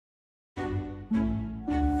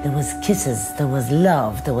There was kisses, there was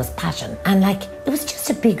love, there was passion. And like, it was just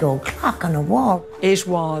a big old clock on a wall. It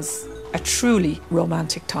was a truly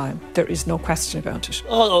romantic time. There is no question about it.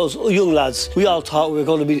 All those young lads, we all thought we were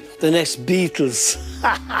going to be the next Beatles.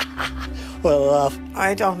 Well,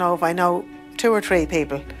 I don't know if I know 2 or 3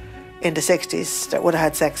 people in the 60s that would have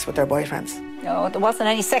had sex with their boyfriends. No, there wasn't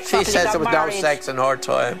any sex. She says there was no sex in her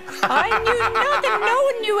time. I knew nothing. No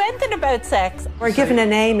one knew anything about sex. We're given a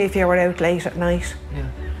name if you were out late at night. Yeah.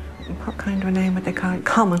 What kind of a name would they call it?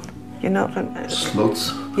 Common, you know?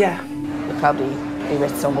 Sluts. Yeah. You'd probably be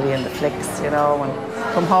with somebody in the flicks, you know,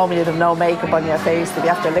 and come home and you'd have no makeup on your face, to be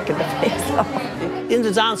after licking the face off. in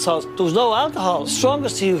the dance halls, there was no alcohol. The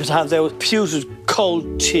strongest thing you could have there was pewtered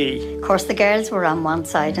cold tea. Of course, the girls were on one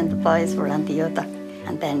side and the boys were on the other.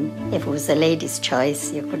 And then if it was a lady's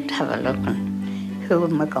choice, you could have a look and who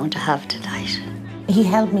am I going to have tonight? He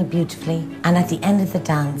held me beautifully, and at the end of the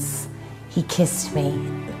dance, he kissed me,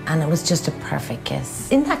 and it was just a perfect kiss.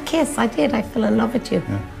 In that kiss, I fell in love with you.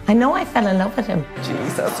 Yeah. I know I fell in love with him.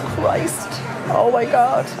 Jesus Christ. Oh my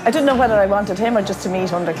God. I didn't know whether I wanted him or just to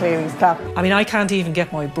meet under Clerys' cap. I mean, I can't even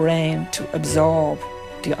get my brain to absorb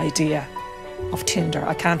the idea of Tinder.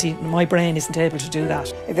 I can't even, my brain isn't able to do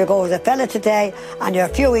that. If you go with a fella today and you're a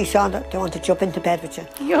few weeks on, they want to jump into bed with you.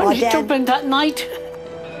 You only jump in that night.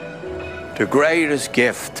 The greatest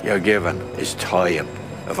gift you're given is time.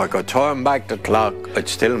 If I could turn back the clock, I'd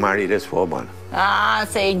still marry this woman. Ah,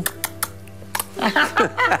 see.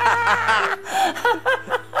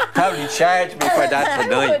 Probably charge me for that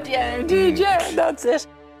tonight. Yeah, did, yeah, that's it.